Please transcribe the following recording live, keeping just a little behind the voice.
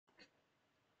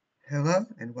Hello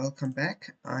and welcome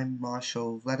back. I'm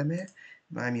Marshal Vladimir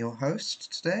and I'm your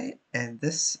host today, and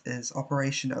this is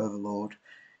Operation Overlord,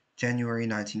 January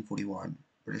 1941,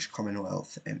 British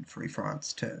Commonwealth and Free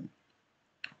France turn.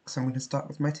 So I'm going to start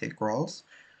with my tech rolls.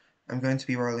 I'm going to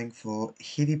be rolling for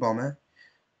heavy bombers,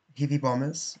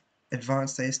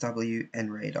 advanced ASW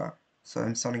and radar. So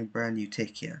I'm starting brand new tech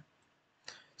here.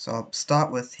 So I'll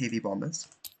start with heavy bombers.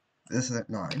 This is at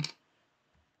 9.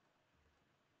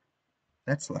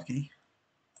 That's lucky.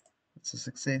 That's a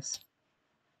success.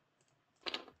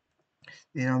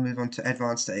 Then I'll move on to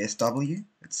advanced ASW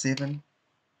at 7,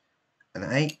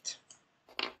 an 8.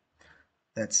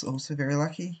 That's also very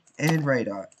lucky. And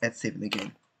radar at 7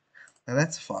 again. Now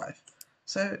that's a 5.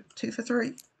 So 2 for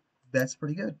 3. That's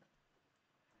pretty good.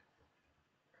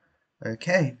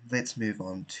 Okay, let's move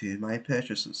on to my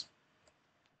purchases.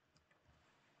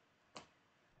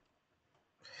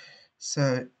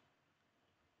 So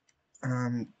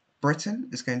Britain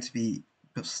is going to be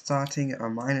starting a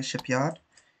minor shipyard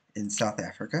in South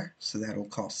Africa, so that'll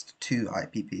cost 2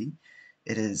 IPP.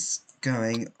 It is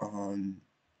going on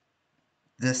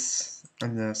the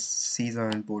sea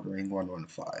zone bordering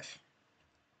 115.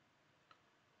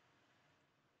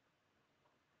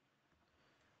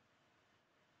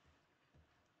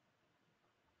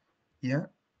 Yeah.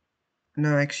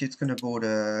 No, actually, it's going to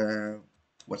border.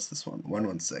 What's this one?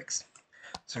 116.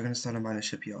 So we're going to start a minor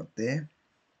shipyard there.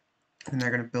 And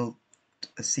they're going to build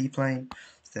a seaplane.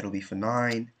 So that'll be for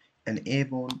 9. An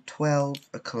airborne 12.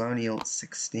 A colonial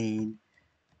 16.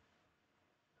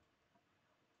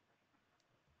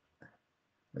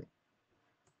 Wait.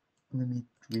 Let me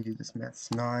redo this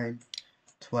maths. 9,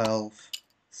 12,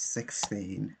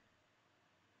 16.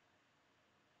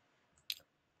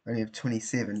 I only have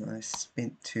 27. I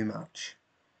spent too much.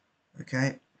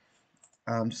 Okay.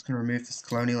 I'm just going to remove this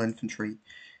colonial infantry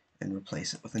and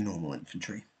replace it with a normal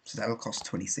infantry. So that'll cost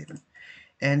 27.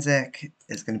 Anzac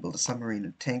is going to build a submarine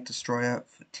and tank destroyer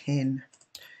for 10,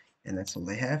 and that's all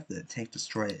they have. The tank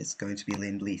destroyer is going to be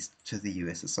lend-leased to the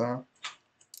USSR.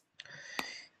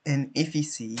 And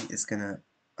FEC is going to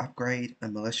upgrade a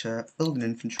militia, build an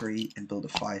infantry, and build a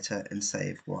fighter, and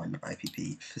save 1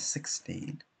 IPP for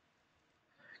 16.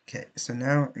 Okay, so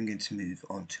now I'm going to move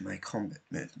on to my combat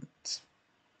movements.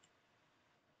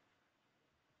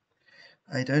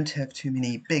 I don't have too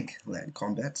many big land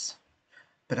combats,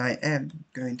 but I am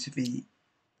going to be...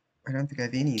 I don't think I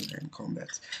have any land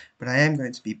combats, but I am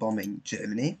going to be bombing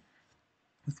Germany,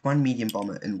 with 1 medium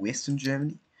bomber in Western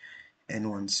Germany, and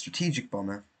 1 strategic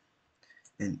bomber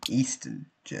in Eastern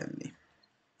Germany.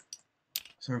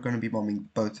 So we're going to be bombing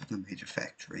both of the major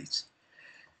factories.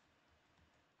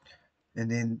 And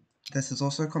then this is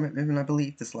also a combat movement, I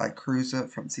believe. This light cruiser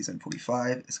from Season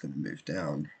 45 is going to move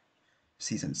down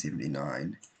Season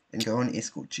 79 and go on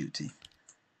escort duty.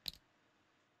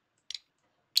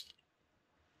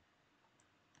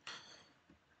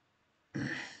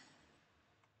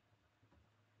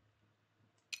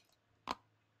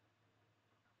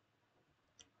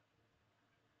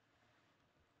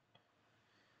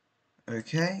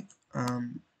 Okay,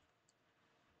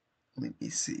 let me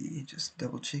see, just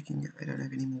double checking I don't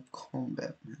have any more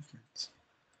combat movements.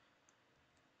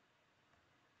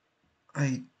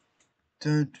 I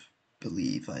don't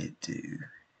believe I do.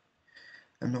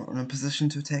 I'm not in a position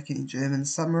to attack any German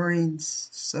submarines,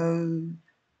 so...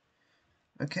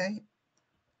 Okay.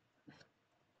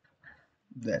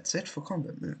 That's it for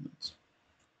combat movements.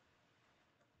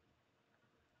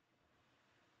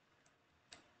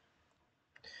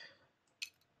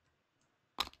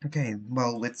 Okay,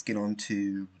 well, let's get on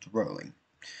to the rolling.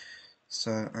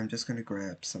 So I'm just going to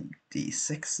grab some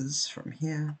d6s from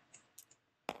here.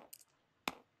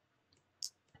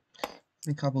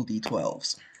 And a couple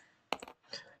d12s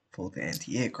for the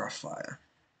anti-aircraft fire.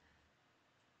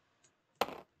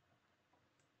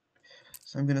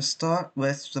 So I'm going to start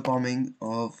with the bombing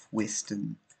of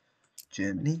Western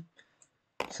Germany.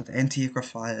 So the anti-aircraft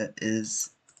fire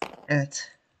is at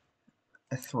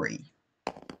a 3.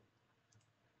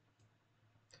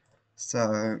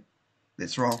 So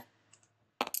let's roll.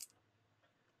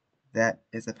 That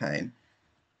is a pain.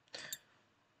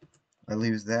 I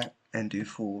lose that and do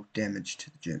 4 damage to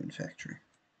the German factory.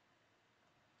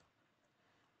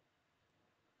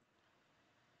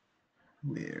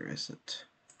 Where is it?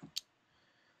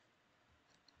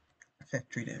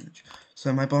 Factory damage.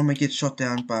 So my bomber gets shot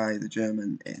down by the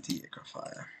German anti-aircraft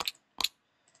fire.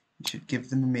 You should give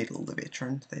them a medal, the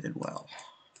veteran. They did well.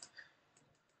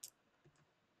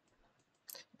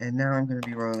 And now I'm going to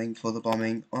be rolling for the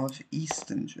bombing of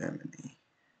Eastern Germany.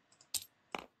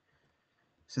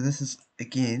 So this is,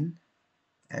 again,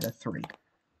 at a 3.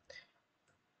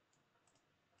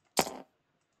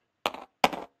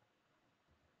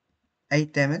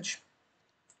 8 damage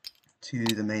to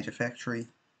the major factory.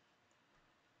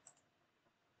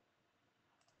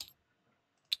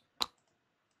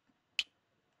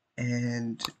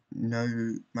 And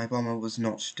no, my bomber was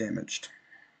not damaged.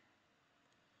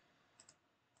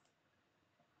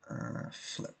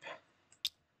 Flip.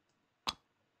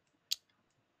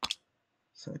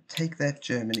 So take that,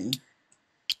 Germany.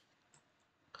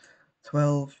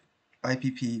 12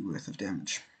 IPP worth of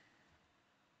damage.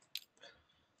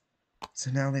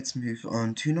 So now let's move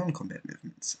on to non-combat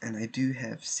movements, and I do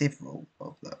have several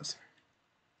of those.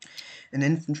 An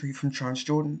infantry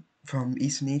from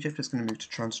Eastern Egypt is going to move to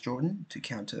Transjordan to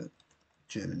counter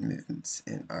German movements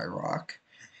in Iraq.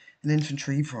 An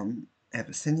infantry from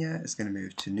Abyssinia is going to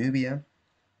move to Nubia.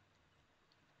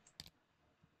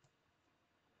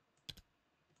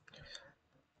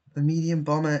 The medium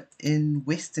bomber in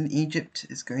Western Egypt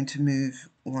is going to move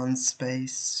 1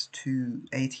 space to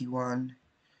 81,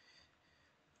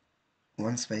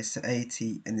 1 space to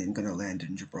 80, and then going to land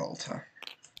in Gibraltar.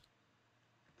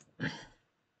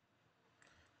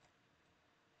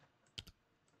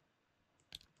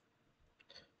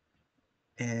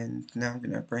 And now I'm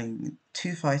going to bring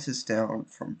 2 fighters down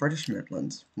from British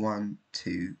Midlands, 1,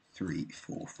 2, 3,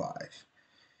 4, 5.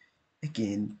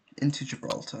 Again, into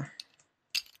Gibraltar.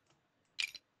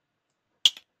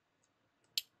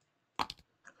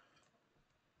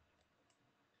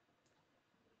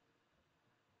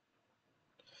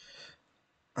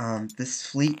 This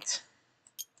fleet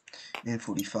in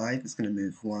 45 is going to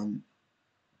move 1,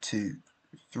 2,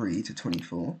 3 to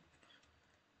 24.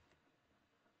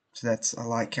 So that's a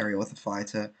light carrier with a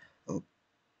fighter,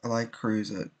 a light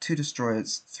cruiser, 2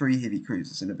 destroyers, 3 heavy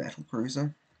cruisers, and a battle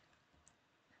cruiser.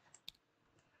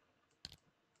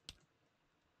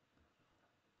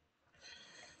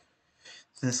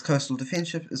 This coastal defense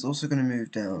ship is also going to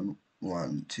move down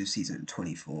 1 to season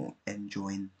 24 and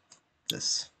join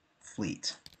this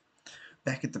fleet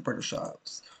back at the British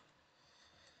Isles.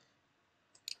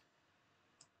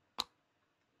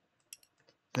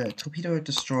 The torpedo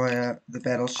destroyer, the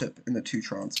battleship, and the 2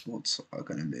 transports are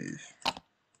going to move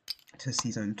to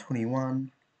season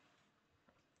 21.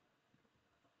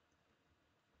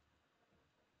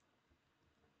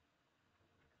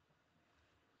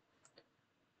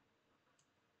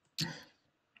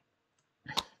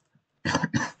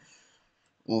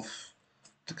 Off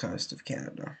the coast of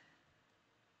Canada.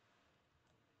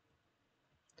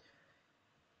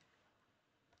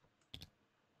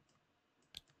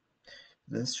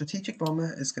 The strategic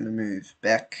bomber is going to move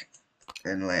back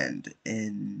and land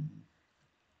in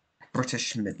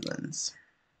British Midlands.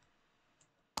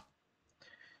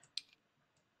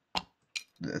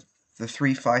 The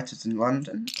 3 fighters in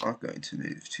London are going to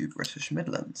move to British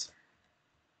Midlands.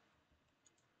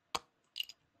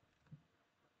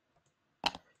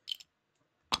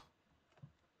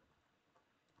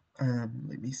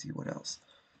 Let me see what else.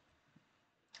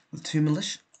 The 2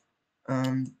 militia,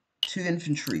 2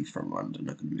 infantry from London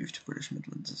are going to move to British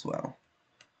Midlands as well.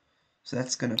 So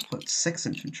that's going to put 6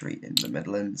 infantry in the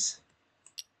Midlands.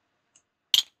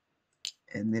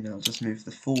 And then I'll just move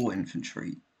the 4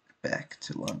 infantry back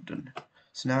to London.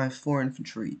 So now I have 4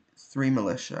 infantry, 3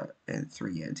 militia, and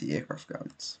 3 anti-aircraft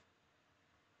guns.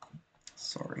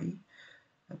 Sorry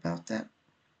about that.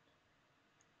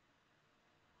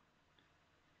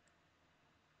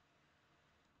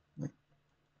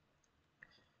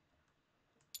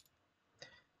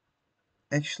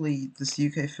 Actually, this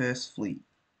UK First Fleet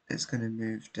is going to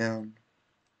move down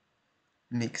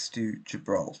next to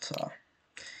Gibraltar.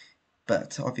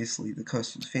 But obviously the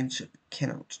coastal defense ship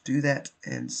cannot do that,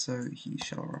 and so he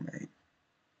shall remain.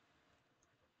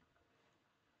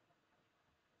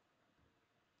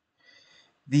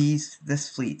 This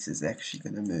fleet is actually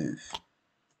going to move.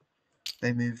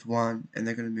 They moved 1, and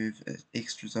they're going to move an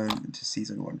extra zone into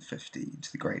season 150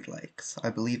 into the Great Lakes.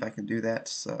 I believe I can do that,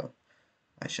 so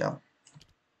I shall.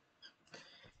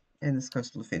 And this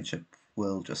coastal defense ship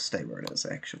will just stay where it is,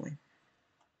 actually.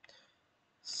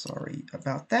 Sorry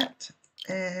about that,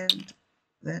 and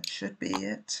that should be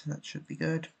it. That should be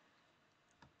good.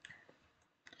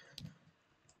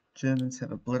 Germans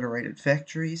have obliterated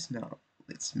factories. Now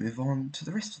let's move on to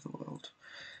the rest of the world.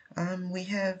 We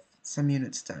have some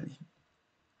units down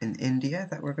in India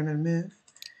that we're going to move.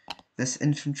 This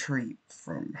infantry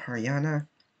from Haryana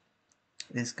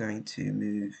is going to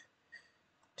move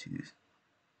to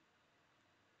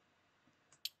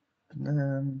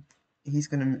he's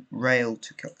going to rail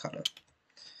to Calcutta,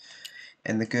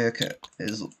 and the Gurkha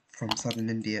is from southern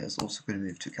India is also going to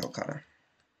move to Calcutta.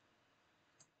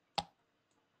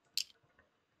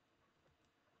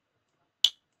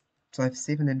 So I have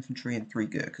 7 infantry and 3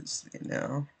 Gurkhas there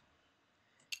now.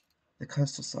 The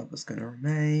coastal sub is going to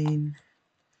remain,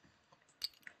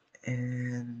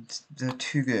 and the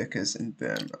two Gurkhas in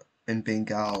Burma and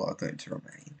Bengal are going to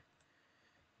remain.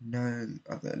 No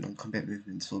other non-combat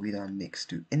movements will be done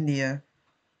next to India.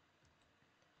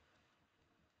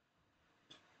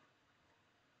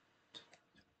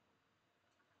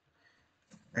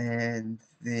 And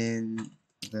then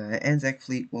the Anzac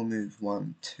fleet will move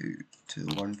 1-2 to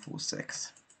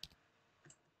 146.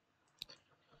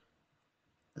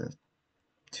 The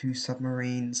two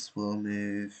submarines will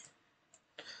move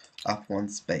up one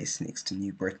space next to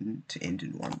New Britain to end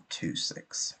in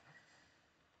 126.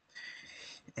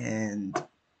 And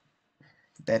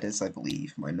that is, I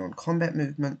believe, my non-combat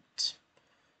movement.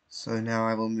 So now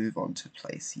I will move on to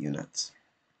place units.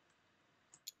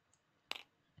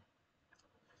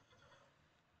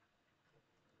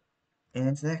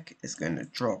 Anzac is going to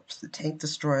drop the tank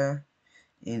destroyer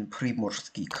in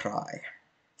Primorsky Krai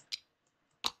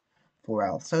for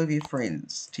our Soviet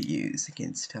friends to use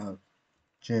against our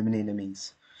German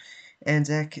enemies.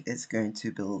 Anzac is going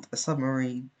to build a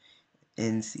submarine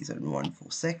in season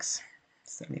 146.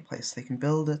 It's the only place they can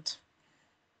build it.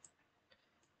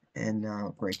 And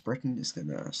now Great Britain is going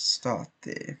to start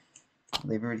their...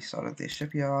 They've already started their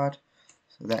shipyard,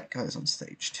 so that goes on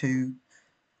stage 2.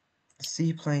 The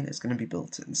seaplane is going to be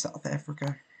built in South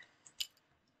Africa.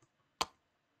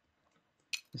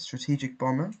 The strategic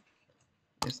bomber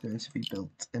is going to be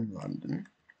built in London.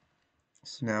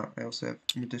 So now I also have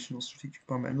an additional strategic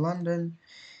bomber in London.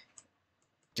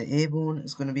 The airborne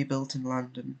is going to be built in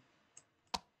London.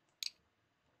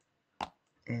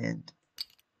 And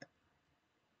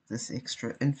this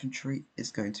extra infantry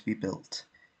is going to be built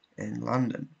in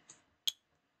London.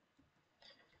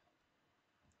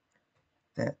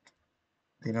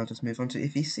 Then I'll just move on to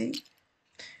FEC.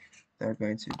 They're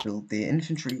going to build their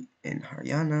infantry in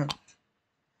Haryana,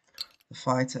 the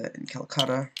fighter in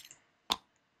Calcutta,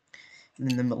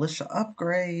 and then the militia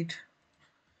upgrade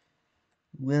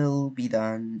will be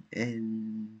done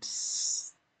in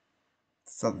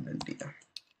southern India.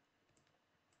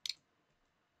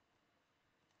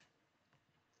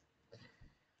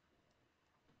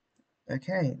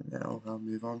 Okay, now I'll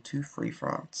move on to Free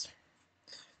France.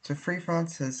 So Free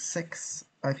France has 6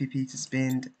 IPP to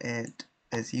spend, and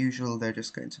as usual they're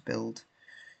just going to build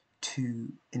 2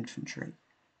 infantry.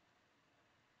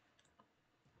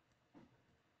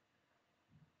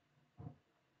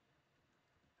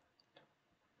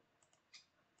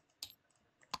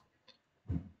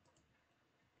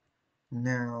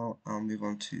 Now I'll move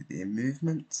on to their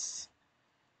movements.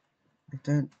 I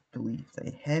don't believe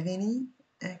they have any,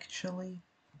 actually.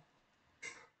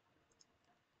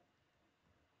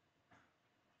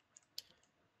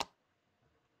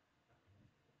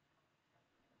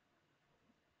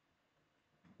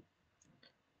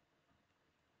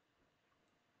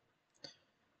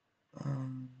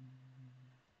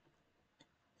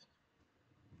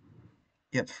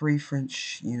 Yep, 3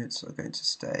 French units are going to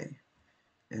stay,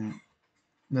 and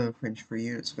no French free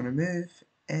units are going to move,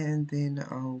 and then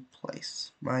I'll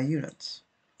place my units.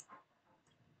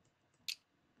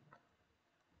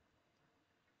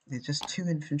 They're just 2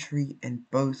 infantry, and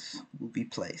both will be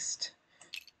placed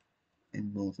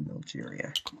in northern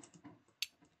Algeria.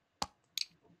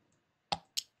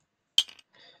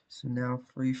 So now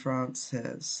Free France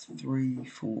has 3,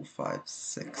 4, 5,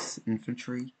 6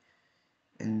 infantry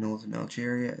in northern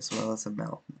Algeria, as well as a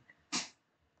mountain.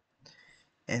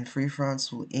 And Free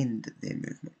France will end their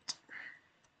movement.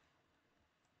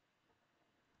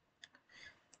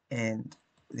 And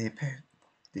their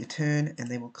turn, and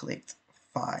they will collect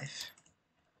 5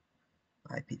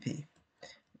 IPP,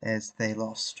 as they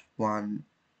lost 1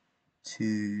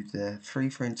 to the Free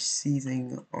French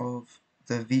seizing of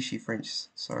the Vichy French,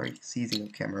 seizing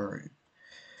of Cameroon.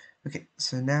 Okay,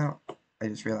 so now I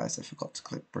just realized I forgot to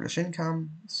click British income,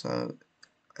 so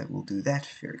I will do that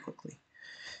very quickly.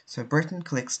 So Britain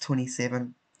collects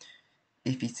 27,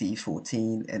 FEC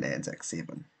 14, and Anzac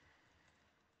 7.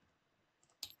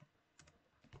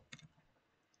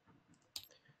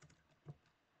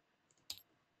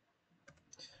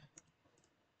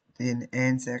 Then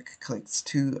Anzac collects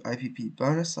 2 IPP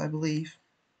bonus, I believe.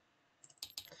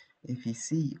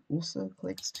 FEC also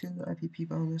collects 2 IPP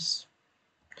bonus.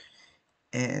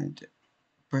 And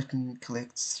Britain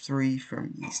collects 3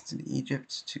 from Eastern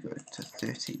Egypt to go to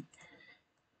 30.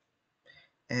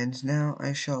 And now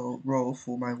I shall roll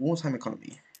for my wartime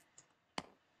economy.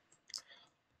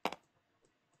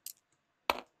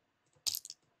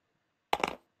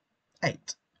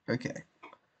 8. Okay,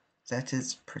 that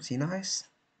is pretty nice.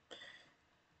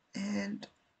 And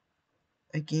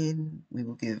again, we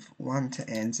will give 1 to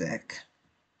Anzac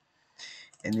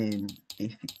and then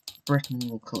if Britain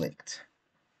will collect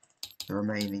the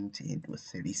remaining to end with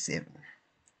 37.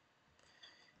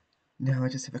 Now I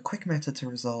just have a quick matter to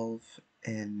resolve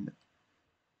in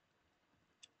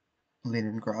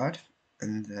Leningrad.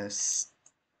 In the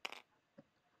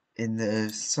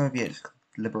Soviet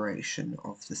liberation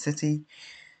of the city,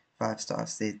 5-star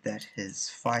said that his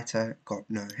fighter got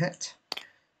no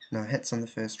hits on the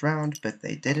first round, but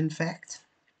they did in fact.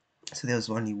 So there was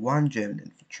only one German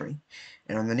infantry,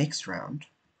 and on the next round,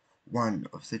 one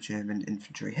of the German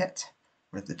infantry hit,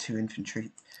 one of the 2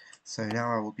 infantry. So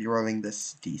now I will be rolling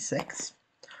this d6.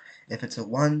 If it's a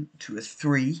 1 to a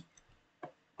 3,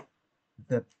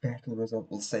 the battle result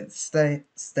will stay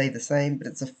the same,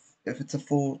 but if it's a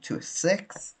 4 to a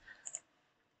 6,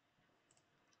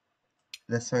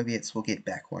 the Soviets will get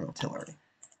back 1 artillery.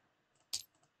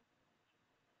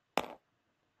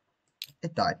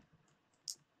 It died.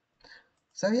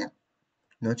 So yeah,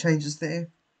 no changes there.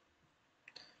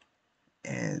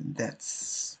 And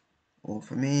that's all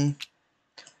for me.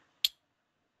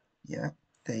 Yeah,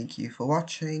 thank you for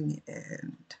watching,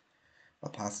 and I'll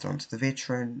pass it on to the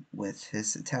veteran with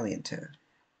his Italian turn.